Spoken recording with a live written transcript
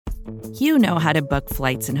You know how to book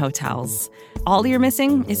flights and hotels. All you're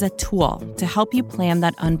missing is a tool to help you plan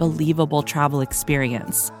that unbelievable travel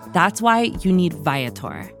experience. That's why you need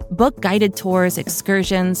Viator. Book guided tours,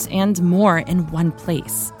 excursions, and more in one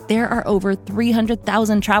place. There are over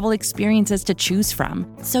 300,000 travel experiences to choose from,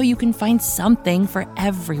 so you can find something for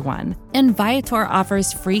everyone. And Viator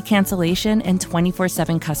offers free cancellation and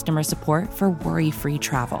 24/7 customer support for worry-free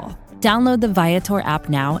travel. Download the Viator app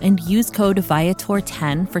now and use code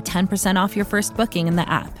Viator10 for 10% off your first booking in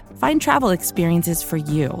the app. Find travel experiences for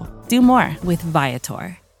you. Do more with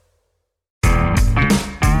Viator.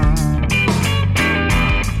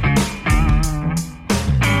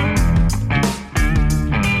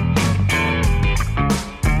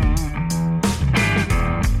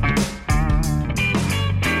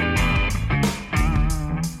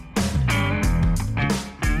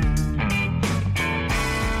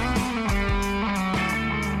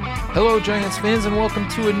 Hello, Giants fans, and welcome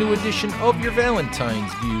to a new edition of your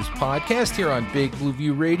Valentine's Views podcast here on Big Blue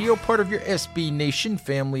View Radio, part of your SB Nation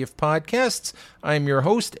family of podcasts. I'm your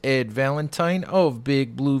host, Ed Valentine of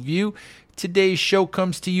Big Blue View. Today's show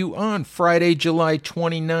comes to you on Friday, July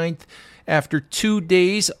 29th. After 2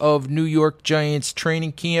 days of New York Giants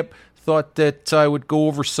training camp, thought that I would go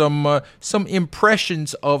over some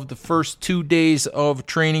impressions of the first 2 days of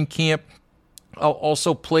training camp. I'll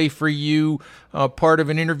also play for you part of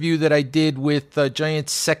an interview that I did with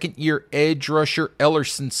Giants' second-year edge rusher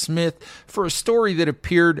Elerson Smith for a story that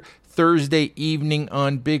appeared Thursday evening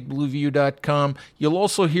on BigBlueView.com. You'll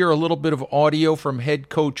also hear a little bit of audio from head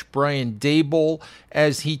coach Brian Daboll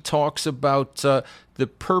as he talks about the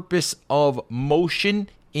purpose of motion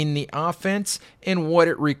in the offense and what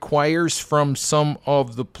it requires from some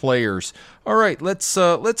of the players. All right, let's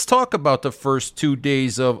talk about the first 2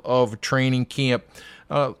 days of training camp.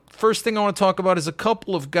 First thing I want to talk about is a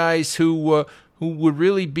couple of guys who would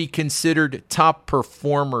really be considered top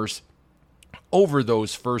performers over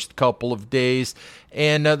those first couple of days.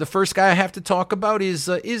 And the first guy I have to talk about is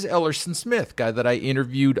Elerson Smith, guy that I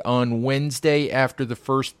interviewed on Wednesday after the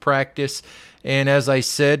first practice. And as I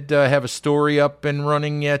said, I have a story up and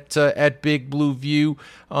running at Big Blue View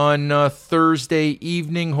on Thursday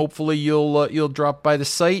evening. Hopefully you'll drop by the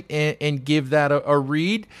site and give that a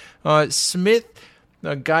read. Smith,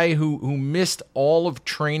 a guy who missed all of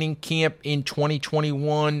training camp in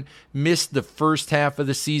 2021, missed the first half of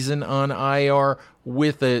the season on IR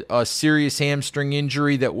with a serious hamstring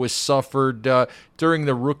injury that was suffered during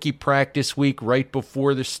the rookie practice week right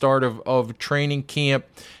before the start of training camp,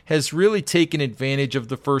 has really taken advantage of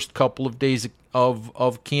the first couple of days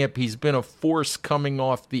of camp. He's been a force coming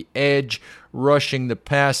off the edge, rushing the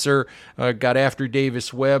passer, got after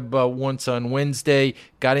Davis Webb once on Wednesday,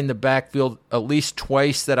 got in the backfield at least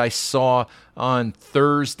twice that I saw on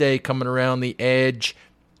Thursday, coming around the edge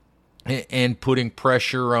and putting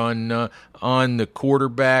pressure on the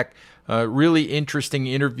quarterback. Really interesting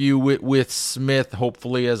interview with Smith.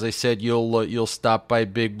 Hopefully, as I said, you'll stop by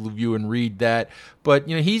Big Blue View and read that. But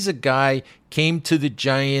he's a guy, came to the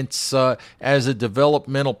Giants as a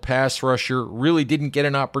developmental pass rusher. Really didn't get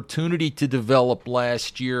an opportunity to develop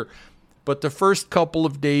last year. But the first couple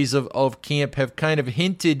of days of camp have kind of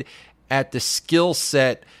hinted at the skill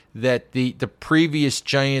set that the previous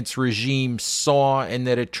Giants regime saw and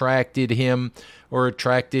that attracted him or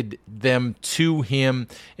attracted them to him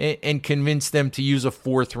and convinced them to use a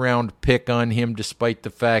fourth-round pick on him despite the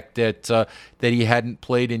fact that he hadn't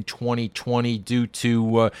played in 2020 due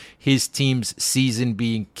to his team's season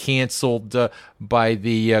being canceled by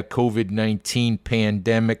the COVID-19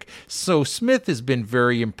 pandemic. So Smith has been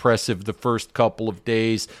very impressive the first couple of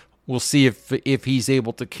days. We'll see if he's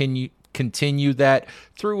able to continue that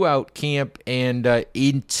throughout camp and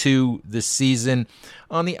into the season.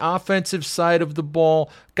 On the offensive side of the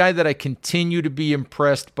ball, guy that I continue to be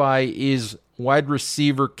impressed by is wide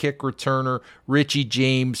receiver, kick returner Richie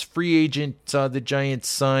James, free agent the Giants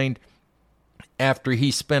signed after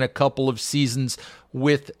he spent a couple of seasons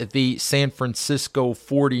with the San Francisco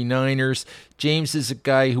 49ers. James is a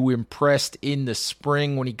guy who impressed in the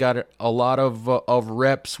spring when he got a lot of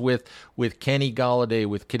reps with Kenny Golladay,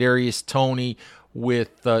 with Kadarius Toney,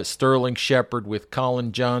 with Sterling Shepard, with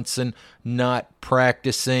Colin Johnson not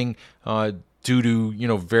practicing due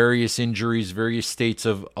to various injuries, various states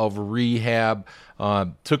of rehab.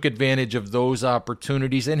 Took advantage of those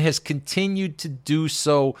opportunities and has continued to do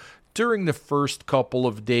so during the first couple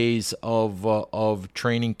of days of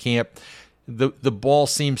training camp. The ball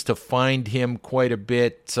seems to find him quite a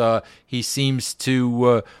bit. He seems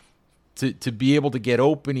to to be able to get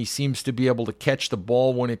open. He seems to be able to catch the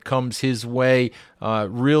ball when it comes his way.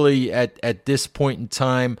 Really, at this point in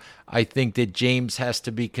time, I think that James has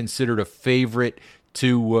to be considered a favorite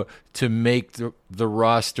to make the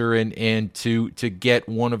roster and to get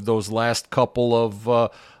one of those last couple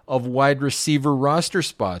of wide receiver roster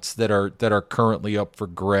spots that are currently up for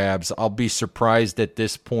grabs. I'll be surprised at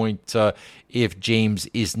this point if James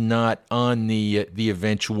is not on the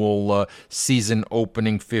eventual season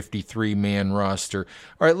opening 53-man roster.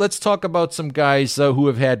 All right, let's talk about some guys who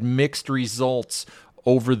have had mixed results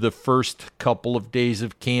over the first couple of days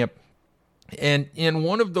of camp. And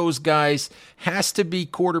one of those guys has to be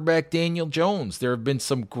quarterback Daniel Jones. There have been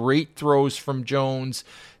some great throws from Jones.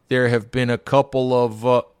 There have been a couple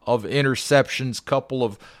of interceptions, couple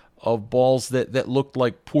of balls that looked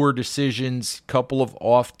like poor decisions, couple of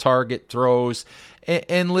off-target throws.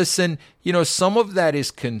 And listen, some of that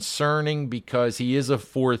is concerning because he is a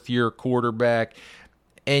fourth-year quarterback,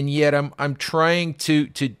 and yet I'm trying to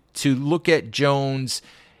look at Jones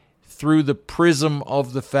through the prism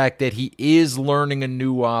of the fact that he is learning a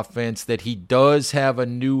new offense, that he does have a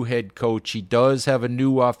new head coach, he does have a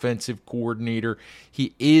new offensive coordinator,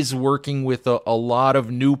 he is working with a lot of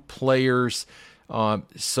new players.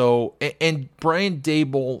 And Brian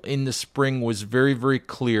Daboll in the spring was very, very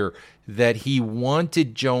clear that he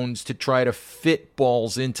wanted Jones to try to fit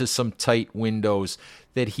balls into some tight windows,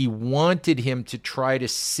 that he wanted him to try to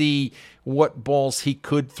see what balls he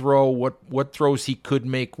could throw, what throws he could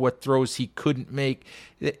make, what throws he couldn't make.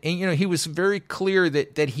 And, he was very clear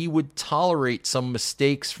that he would tolerate some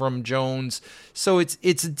mistakes from Jones. So it's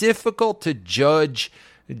difficult to judge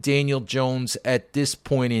Daniel Jones at this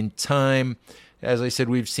point in time. As I said,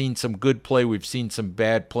 we've seen some good play, we've seen some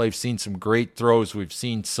bad play, we've seen some great throws, we've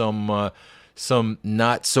seen some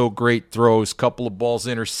not so great throws, couple of balls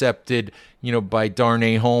intercepted, by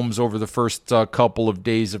Darnay Holmes over the first couple of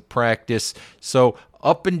days of practice. So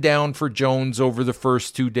up and down for Jones over the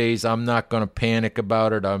first 2 days. I'm not going to panic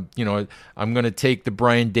about it. I'm going to take the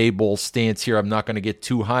Brian Daboll stance here. I'm not going to get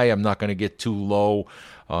too high. I'm not going to get too low.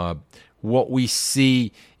 What we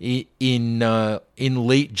see in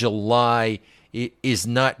late July is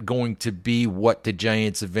not going to be what the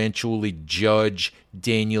Giants eventually judge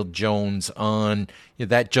Daniel Jones on.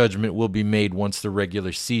 That judgment will be made once the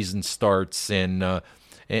regular season starts, and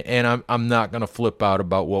I'm not going to flip out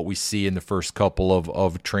about what we see in the first couple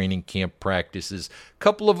of training camp practices. A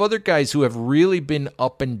couple of other guys who have really been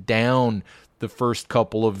up and down the first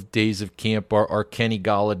couple of days of camp are Kenny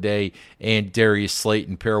Golladay and Darius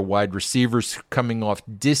Slayton, pair of wide receivers coming off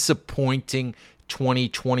disappointing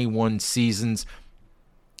 2021 seasons.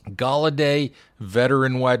 Golladay,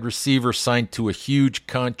 veteran wide receiver, signed to a huge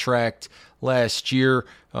contract last year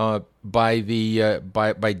by Dave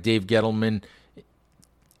Gettleman.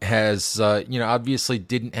 Has obviously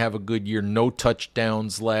didn't have a good year. No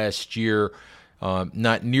touchdowns last year.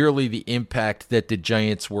 Not nearly the impact that the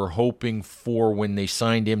Giants were hoping for when they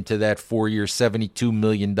signed him to that 4-year, $72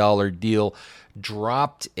 million deal.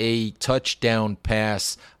 Dropped a touchdown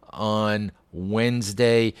pass on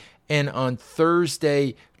Wednesday, and on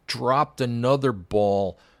Thursday dropped another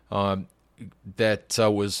ball that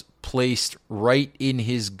was placed right in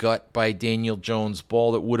his gut by Daniel Jones.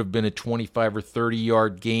 Ball that would have been a 25 or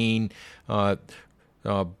 30-yard gain,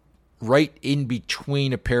 right in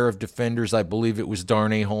between a pair of defenders. I believe it was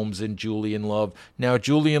Darnay Holmes and Julian Love. Now,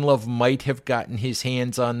 Julian Love might have gotten his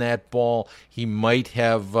hands on that ball. He might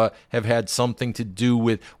have had something to do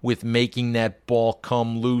with making that ball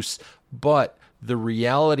come loose. But the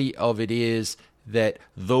reality of it is that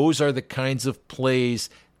those are the kinds of plays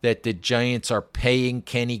that the Giants are paying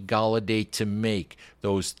Kenny Golladay to make.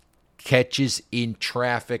 Those catches in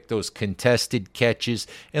traffic, those contested catches.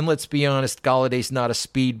 And let's be honest, Galladay's not a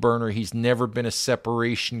speed burner. He's never been a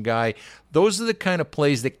separation guy. Those are the kind of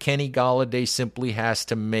plays that Kenny Golladay simply has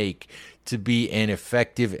to make to be an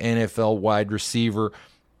effective NFL wide receiver.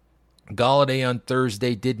 Golladay on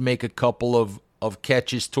Thursday did make a couple of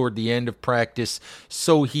catches toward the end of practice,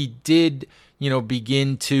 so he did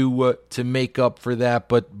begin to make up for that,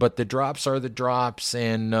 but the drops are the drops,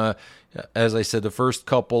 and as I said, the first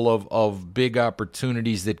couple of big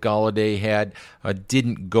opportunities that Golladay had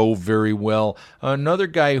didn't go very well. Another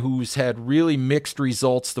guy who's had really mixed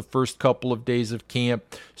results the first couple of days of camp,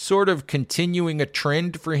 sort of continuing a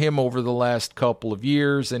trend for him over the last couple of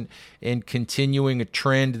years, and continuing a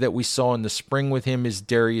trend that we saw in the spring with him, is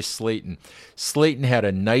Darius Slayton. Slayton had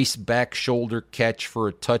a nice back shoulder catch for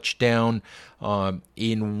a touchdown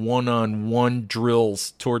in one-on-one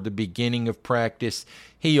drills toward the beginning of practice.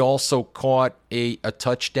 He also caught a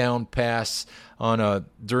touchdown pass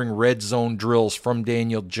during red zone drills from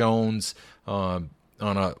Daniel Jones on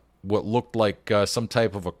what looked like some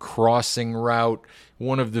type of a crossing route.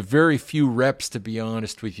 One of the very few reps, to be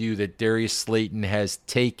honest with you, that Darius Slayton has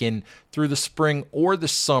taken through the spring or the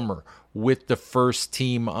summer with the first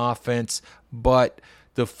team offense. But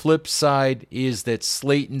the flip side is that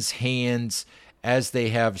Slayton's hands, as they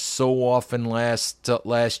have so often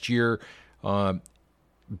last year,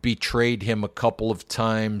 betrayed him a couple of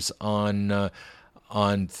times.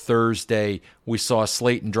 On Thursday, we saw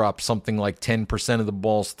Slayton drop something like 10% of the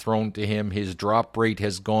balls thrown to him. His drop rate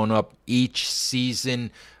has gone up each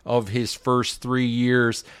season of his first 3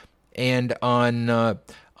 years. And on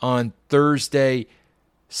Thursday,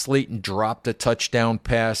 Slayton dropped a touchdown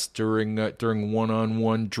pass during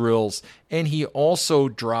one-on-one drills, and he also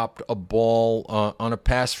dropped a ball on a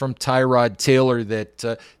pass from Tyrod Taylor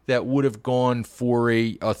that would have gone for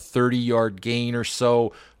a 30-yard gain or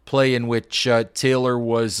so. Play in which Taylor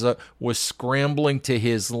was scrambling to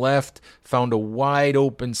his left, found a wide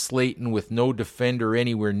open Slayton with no defender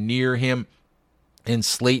anywhere near him, and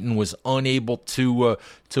Slayton was unable to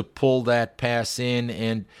pull that pass in.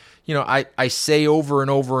 And I say over and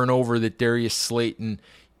over and over that Darius Slayton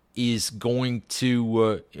is going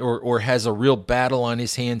to or has a real battle on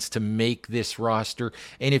his hands to make this roster.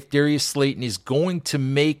 And if Darius Slayton is going to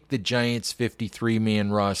make the Giants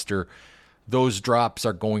 53-man roster, those drops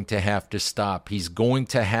are going to have to stop. He's going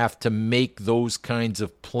to have to make those kinds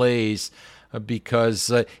of plays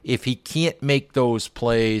because if he can't make those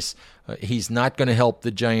plays, he's not going to help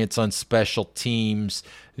the Giants on special teams.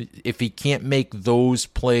 If he can't make those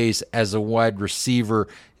plays as a wide receiver,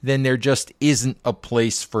 then there just isn't a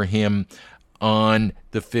place for him on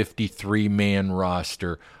the 53-man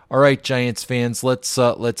roster. All right, Giants fans,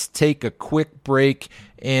 let's take a quick break,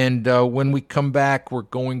 and when we come back, we're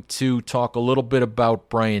going to talk a little bit about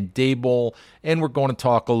Brian Daboll, and we're going to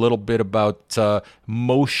talk a little bit about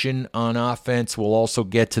motion on offense. We'll also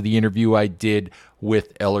get to the interview I did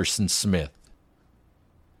with Ellerson Smith.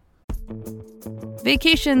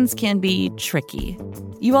 Vacations can be tricky.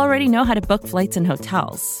 You already know how to book flights and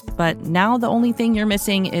hotels, but now the only thing you're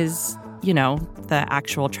missing is, the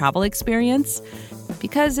actual travel experience.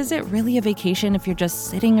 Because is it really a vacation if you're just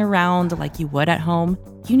sitting around like you would at home?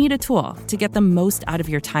 You need a tool to get the most out of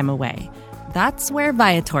your time away. That's where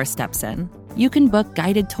Viator steps in. You can book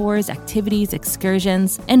guided tours, activities,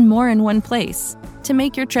 excursions, and more in one place to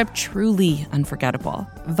make your trip truly unforgettable.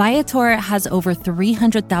 Viator has over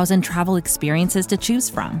 300,000 travel experiences to choose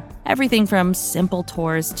from. Everything from simple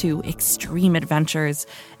tours to extreme adventures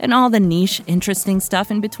and all the niche, interesting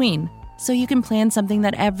stuff in between. So you can plan something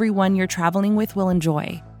that everyone you're traveling with will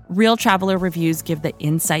enjoy. Real traveler reviews give the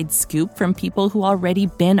inside scoop from people who already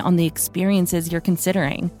been on the experiences you're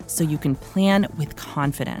considering, so you can plan with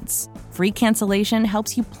confidence. Free cancellation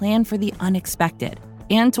helps you plan for the unexpected.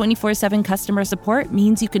 And 24/7 customer support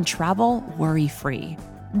means you can travel worry-free.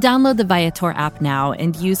 Download the Viator app now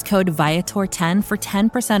and use code Viator10 for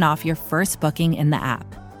 10% off your first booking in the app.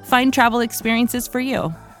 Find travel experiences for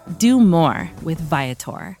you. Do more with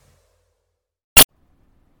Viator.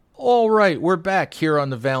 All right, we're back here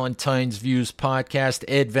on the Valentine's Views podcast.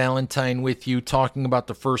 Ed Valentine with you, talking about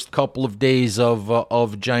the first couple of days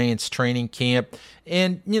of Giants training camp.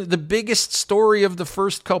 And the biggest story of the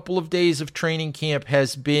first couple of days of training camp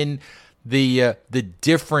has been the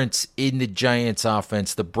difference in the Giants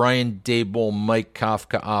offense. The Brian Daboll, Mike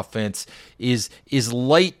Kafka offense is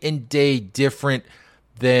light and day different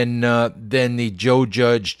than the Joe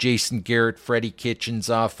Judge, Jason Garrett, Freddie Kitchens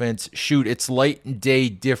offense. Shoot, it's light and day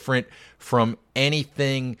different from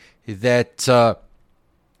anything that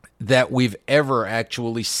we've ever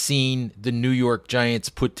actually seen the New York Giants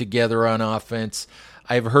put together on offense.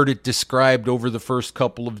 I've heard it described over the first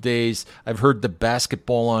couple of days. I've heard the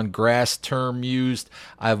basketball on grass term used.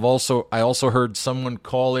 I also heard someone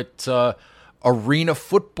call it arena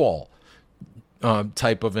football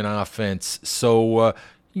type of an offense. So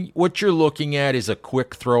what you're looking at is a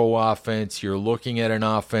quick throw offense. You're looking at an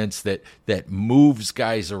offense that moves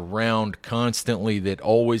guys around constantly, that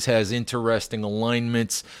always has interesting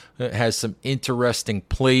alignments, has some interesting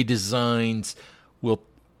play designs.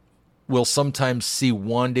 We'll sometimes see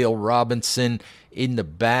Wan'Dale Robinson in the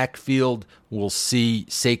backfield. We'll see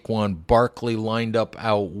Saquon Barkley lined up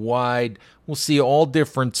out wide. We'll see all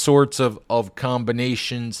different sorts of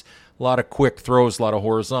combinations. A lot of quick throws, a lot of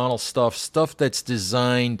horizontal stuff that's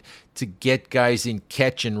designed to get guys in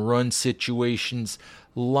catch and run situations.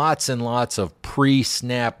 Lots and lots of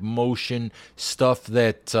pre-snap motion stuff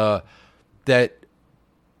that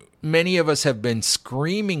many of us have been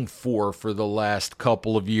screaming for the last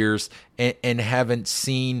couple of years and haven't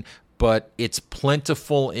seen, but it's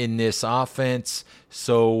plentiful in this offense.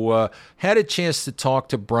 So had a chance to talk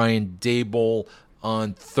to Brian Daboll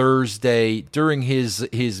on Thursday during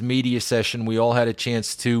his media session. We all had a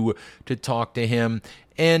chance to talk to him.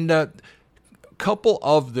 And a couple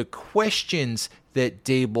of the questions that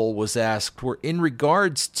Daboll was asked were in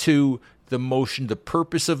regards to the motion, the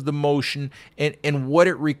purpose of the motion, and what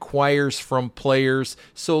it requires from players.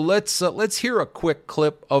 So let's hear a quick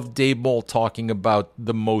clip of Daboll talking about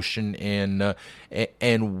the motion and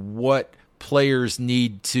what players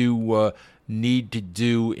need to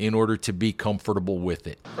do in order to be comfortable with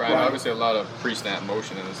it. Brian, obviously a lot of pre-snap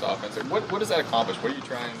motion in this offense. What does that accomplish? What are you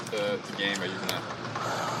trying to gain by using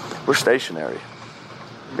that? We're stationary.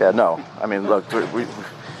 Yeah, no. I mean, look, we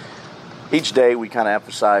each day we kind of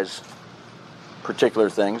emphasize particular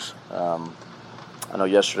things. I know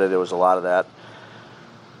yesterday there was a lot of that.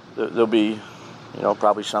 There'll be,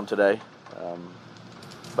 probably some today.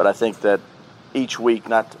 But I think that each week,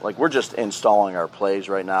 not like we're just installing our plays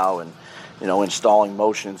right now and, installing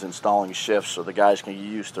motions, installing shifts so the guys can get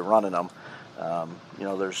used to running them.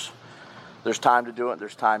 There's time to do it.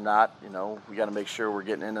 There's time not. We got to make sure we're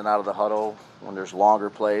getting in and out of the huddle when there's longer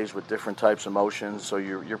plays with different types of motions. So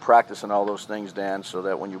you're practicing all those things, Dan, so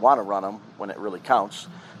that when you want to run them, when it really counts,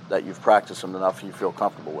 that you've practiced them enough and you feel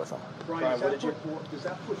comfortable with them. Brian, does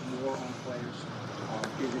that put more on players?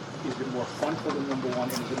 Is it more fun for them, number one,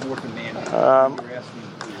 and is it more demanding? You're asking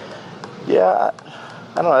to do that. Yeah,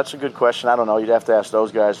 I don't know. That's a good question. I don't know. You'd have to ask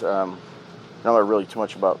those guys. I'm not really too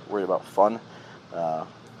much worried about fun.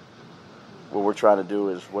 What we're trying to do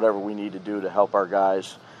is whatever we need to do to help our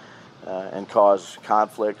guys and cause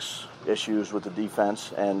conflicts, issues with the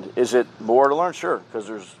defense. And is it more to learn? Sure, because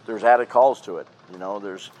there's added calls to it.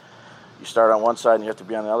 You start on one side and you have to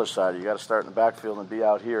be on the other side. You got to start in the backfield and be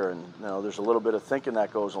out here. And there's a little bit of thinking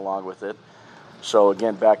that goes along with it. So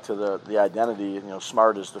again, back to the identity.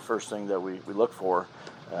 Smart is the first thing that we look for,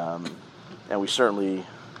 and we certainly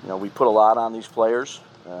we put a lot on these players.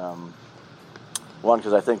 One,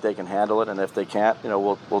 because I think they can handle it, and if they can't,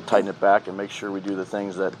 we'll tighten it back and make sure we do the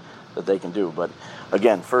things that they can do. But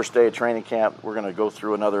again, first day of training camp, we're going to go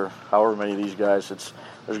through another however many of these guys.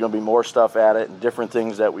 There's going to be more stuff at it and different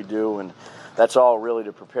things that we do, and that's all really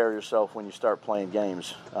to prepare yourself when you start playing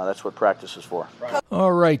games. That's what practice is for.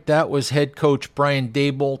 All right, that was head coach Brian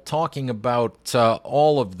Daboll talking about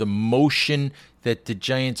all of the motion that the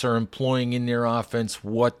Giants are employing in their offense,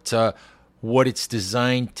 what it's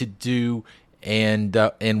designed to do, and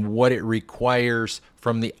what it requires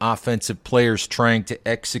from the offensive players trying to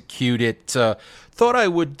execute it. Thought I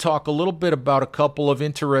would talk a little bit about a couple of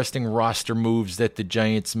interesting roster moves that the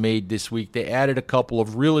Giants made this week. They added a couple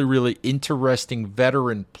of really, really interesting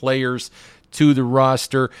veteran players to the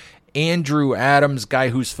roster. Andrew Adams, guy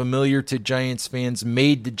who's familiar to Giants fans,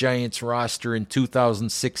 made the Giants roster in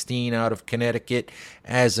 2016 out of Connecticut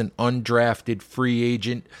as an undrafted free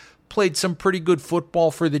agent. Played some pretty good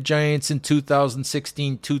football for the Giants in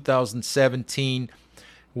 2016, 2017.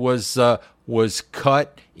 Was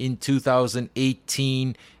cut in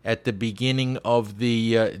 2018 at the beginning of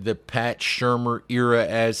the Pat Shurmur era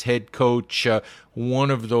as head coach. One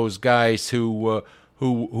of those guys who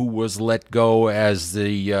was let go as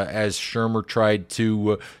Shurmur tried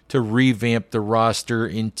to revamp the roster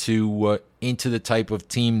into the type of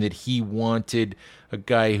team that he wanted. A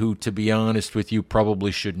guy who, to be honest with you,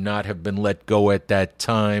 probably should not have been let go at that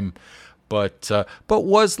time, but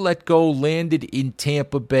was let go, landed in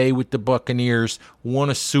Tampa Bay with the Buccaneers, won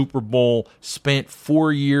a Super Bowl, spent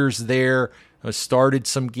 4 years there, started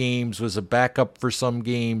some games, was a backup for some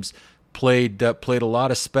games, played a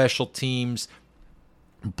lot of special teams,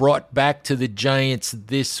 brought back to the Giants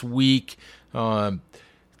this week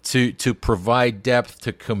to provide depth,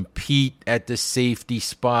 to compete at the safety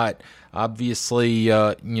spot. Obviously,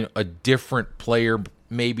 a different player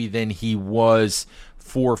maybe than he was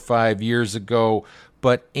 4 or 5 years ago.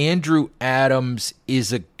 But Andrew Adams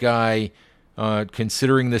is a guy,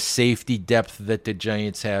 considering the safety depth that the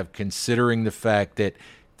Giants have, considering the fact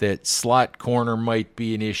that slot corner might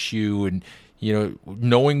be an issue, and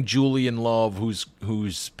knowing Julian Love,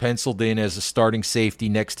 who's penciled in as a starting safety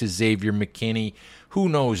next to Xavier McKinney, who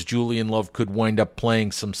knows? Julian Love could wind up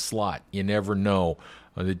playing some slot. You never know.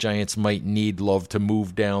 The Giants might need Love to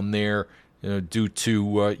move down there due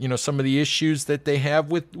to some of the issues that they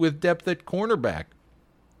have with depth at cornerback.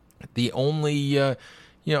 The only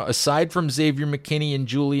aside from Xavier McKinney and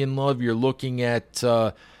Julian Love, you're looking at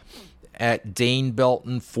Dane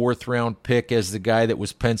Belton, 4th round pick, as the guy that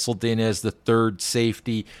was penciled in as the third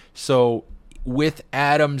safety. So with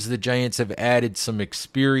Adams, the Giants have added some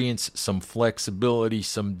experience, some flexibility,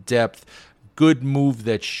 some depth. Good move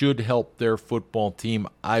that should help their football team.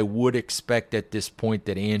 I would expect at this point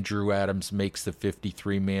that Andrew Adams makes the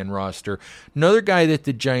 53-man roster. Another guy that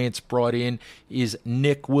the Giants brought in is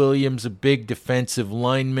Nick Williams, a big defensive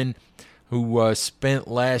lineman who spent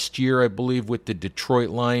last year, I believe, with the Detroit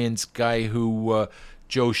Lions, guy who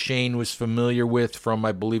Joe Shane was familiar with from,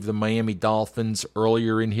 I believe, the Miami Dolphins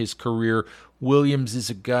earlier in his career. Williams is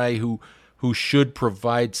a guy who should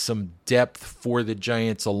provide some depth for the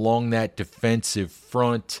Giants along that defensive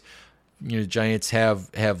front. The Giants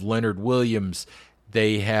have Leonard Williams.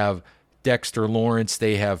 They have Dexter Lawrence.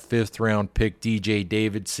 They have 5th-round pick DJ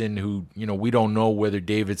Davidson, who, we don't know whether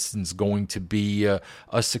Davidson's going to be a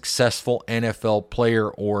successful NFL player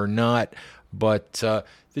or not. But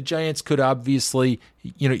the Giants could obviously,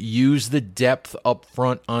 use the depth up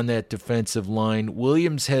front on that defensive line.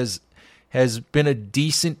 Williams has been a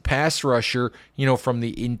decent pass rusher, from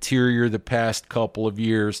the interior the past couple of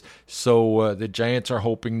years. So the Giants are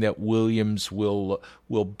hoping that Williams will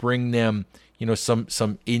bring them,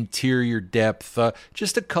 some interior depth.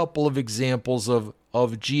 Just a couple of examples of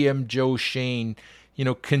GM Joe Shane,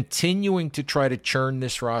 continuing to try to churn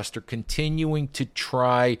this roster, continuing to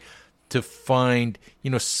try to find,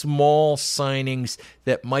 small signings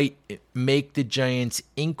that might make the Giants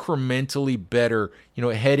incrementally better,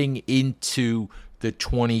 heading into the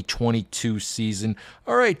 2022 season.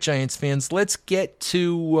 All right, Giants fans, let's get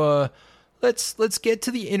to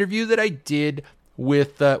the interview that I did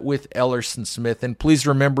with Ellerson Smith. And please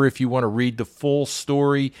remember, if you want to read the full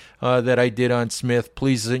story that I did on Smith,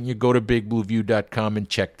 please you go to BigBlueView.com and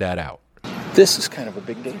check that out. This is kind of a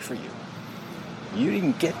big day for you. You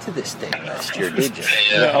didn't get to this day last year, did you?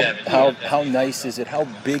 How nice is it? How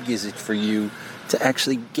big is it for you to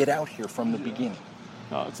actually get out here from the beginning?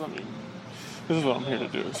 No, this is what I'm here to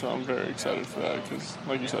do, so I'm very excited for that because,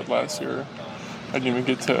 like you said, last year I didn't even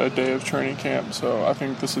get to a day of training camp, so I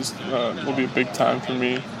think this will be a big time for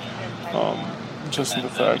me. Just in the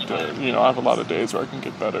fact that I have a lot of days where I can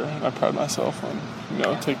get better, and I pride myself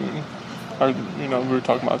on taking our we were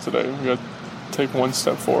talking about today. We got to take one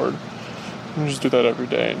step forward. And just do that every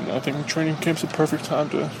day, and I think training camp's the perfect time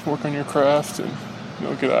to work on your craft and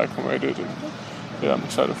get acclimated. And I'm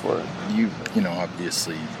excited for it. You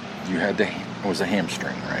obviously you had it was a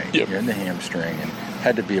hamstring, right? Yep. You had the hamstring, and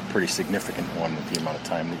had to be a pretty significant one with the amount of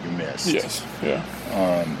time that you missed. Yes.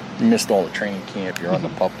 Yeah. You missed all the training camp. You're on the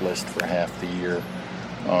PUP list for half the year.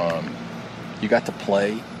 You got to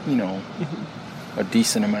play, a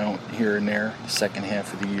decent amount here and there the second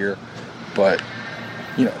half of the year, but.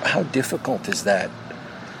 How difficult is that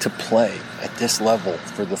to play at this level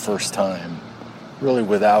for the first time, really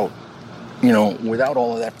without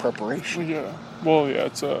all of that preparation? Yeah. Well, yeah,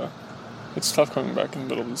 it's tough coming back in the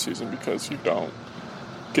middle of the season because you don't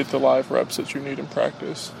get the live reps that you need in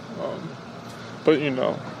practice. But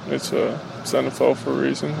it's NFL for a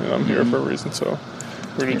reason, and I'm here for a reason. So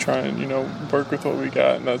we're gonna try and work with what we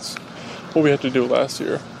got, and that's what we had to do last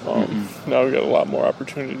year. Now we got a lot more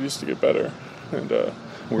opportunities to get better. And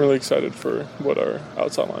we're really excited for what our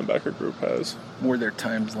outside linebacker group has. Were there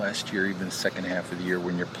times last year, even the second half of the year,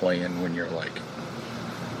 when you're playing, when you're like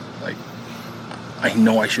I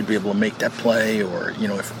know I should be able to make that play, or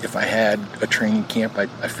if I had a training camp, I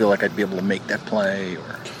feel like I'd be able to make that play,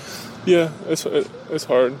 or? Yeah, it's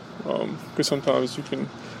hard because sometimes you can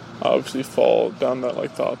obviously fall down that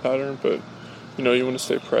thought pattern, but you want to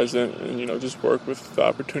stay present and just work with the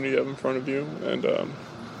opportunity you have in front of you.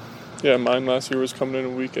 And mine last year was coming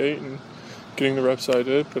in week 8 and getting the reps I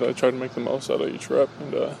did, but I tried to make the most out of each rep,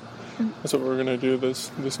 and that's what we're going to do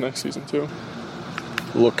this next season too.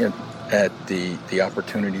 Looking at the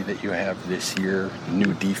opportunity that you have this year,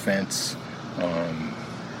 new defense,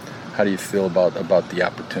 how do you feel about the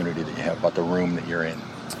opportunity that you have, about the room that you're in?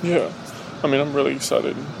 Yeah, I'm really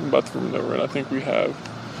excited about the room that we're in. I think we have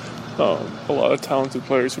a lot of talented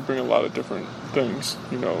players who bring a lot of different things.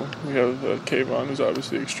 We have Kayvon, who's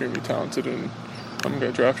obviously extremely talented, and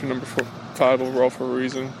got drafted number 5 overall for a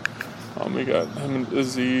reason. We got him and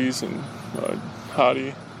Aziz and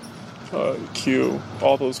Hadi, Q.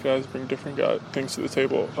 All those guys bring different things to the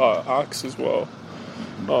table. Ox as well.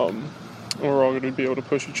 And we're all going to be able to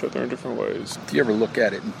push each other in different ways. Do you ever look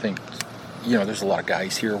at it and think, there's a lot of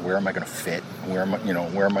guys here. Where am I going to fit? Where am I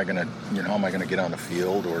going to, how am I going to get on the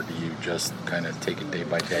field? Or do you just kind of take it day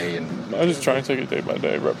by day? And I just try and take it day by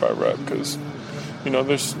day, rep by rep, because,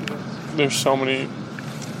 there's so many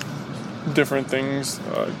different things,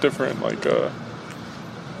 different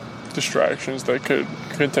distractions that could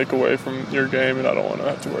take away from your game, and I don't want to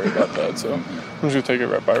have to worry about that. So I'm just going to take it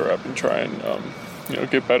rep by rep and try and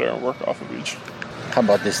get better and work off of each. How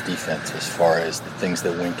about this defense as far as the things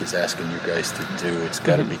that Wink is asking you guys to do? It's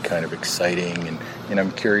got to be kind of exciting, and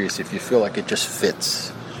I'm curious if you feel like it just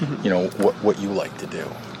fits, what you like to do.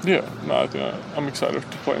 Yeah, no, I'm excited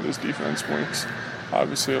to play this defense. Wink's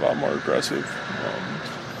obviously a lot more aggressive.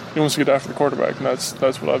 He wants to get after the quarterback, and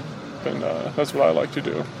that's what I've been. That's what I like to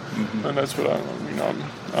do, and that's what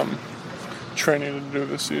I'm training to do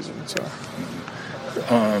this season. So,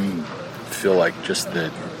 feel like just the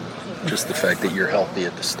fact that you're healthy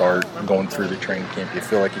at the start, going through the training camp, you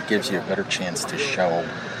feel like it gives you a better chance to show,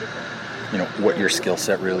 what your skill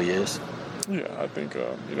set really is. Yeah, I think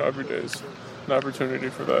every day is an opportunity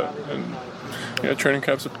for that, and training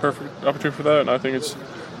camp's a perfect opportunity for that, and I think it's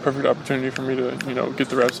perfect opportunity for me to get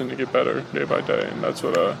the reps in to get better day by day, and that's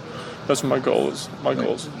what my goal is. My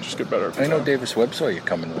goal is to just get better. I know Davis Webb saw you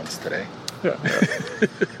coming once today. Yeah.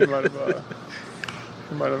 He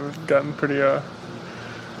might have gotten pretty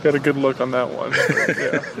got a good look on that one. But,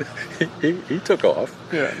 yeah. he took off.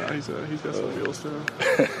 Yeah, no, he's got some deals too.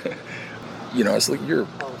 It's like your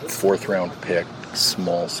 4th round pick,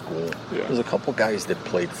 small school. Yeah. There's a couple guys that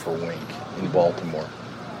played for Wink in Baltimore.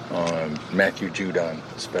 Matthew Judon,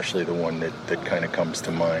 especially the one that kind of comes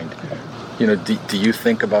to mind. Do you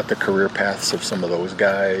think about the career paths of some of those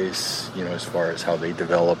guys, as far as how they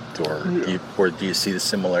developed, or do you see the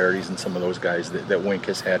similarities in some of those guys that Wink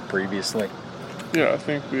has had previously? Yeah, I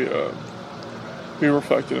think we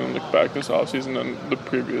reflected and looked back this offseason on the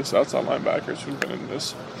previous outside linebackers who've been in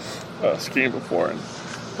this scheme before, and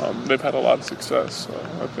they've had a lot of success. So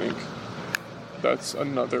I think that's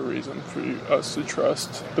another reason for us to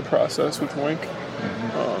trust the process with Wink,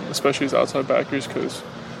 especially as outside backers, because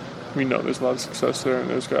we know there's a lot of success there, and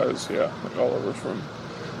those guys, like all over from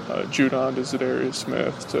Judon to Zadarius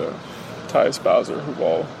Smith to Tyus Bowser, who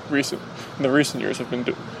all in the recent years have been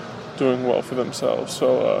doing well for themselves.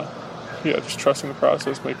 So, just trusting the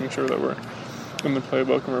process, making sure that we're in the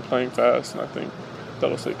playbook and we're playing fast, and I think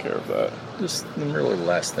that'll take care of that. Just really the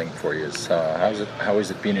last thing for you is how is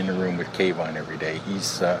it being in the room with Kayvon every day?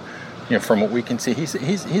 He's from what we can see,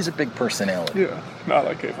 he's a big personality. Yeah, not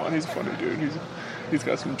like Kayvon. He's a funny dude. He's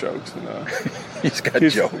got some jokes, and he's got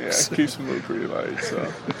jokes. Yeah, keeps the mood pretty light.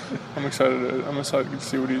 So I'm excited to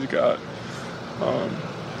see what he's got.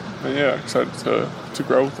 Excited to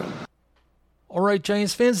grow with him. All right,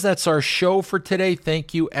 Giants fans, that's our show for today.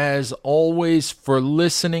 Thank you, as always, for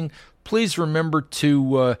listening. Please remember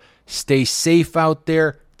to stay safe out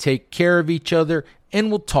there, take care of each other, and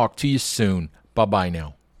we'll talk to you soon. Bye-bye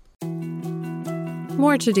now.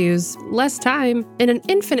 More to-dos, less time, and an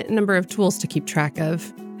infinite number of tools to keep track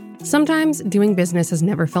of. Sometimes doing business has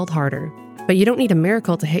never felt harder, but you don't need a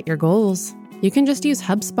miracle to hit your goals. You can just use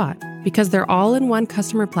HubSpot, because their all-in-one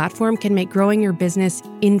customer platform can make growing your business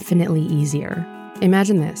infinitely easier.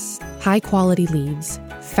 Imagine this: high-quality leads,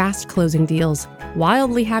 fast closing deals,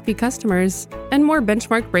 wildly happy customers, and more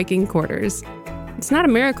benchmark-breaking quarters. It's not a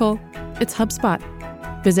miracle, it's HubSpot.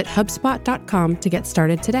 Visit HubSpot.com to get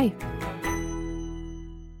started today.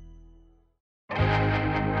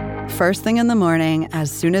 First thing in the morning,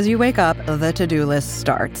 as soon as you wake up, the to-do list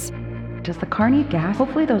starts. Does the car need gas?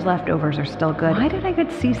 Hopefully those leftovers are still good. Why did I get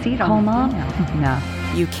CC'd on Mom? No.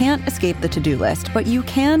 You can't escape the to-do list, but you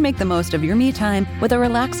can make the most of your me time with a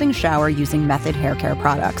relaxing shower using Method Hair Care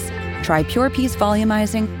products. Try Pure Peace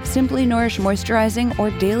Volumizing, Simply Nourish Moisturizing, or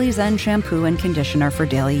Daily Zen Shampoo and Conditioner for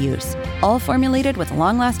daily use. All formulated with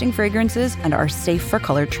long-lasting fragrances and are safe for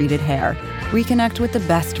color-treated hair. Reconnect with the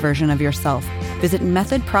best version of yourself. Visit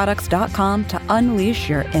methodproducts.com to unleash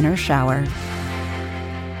your inner shower.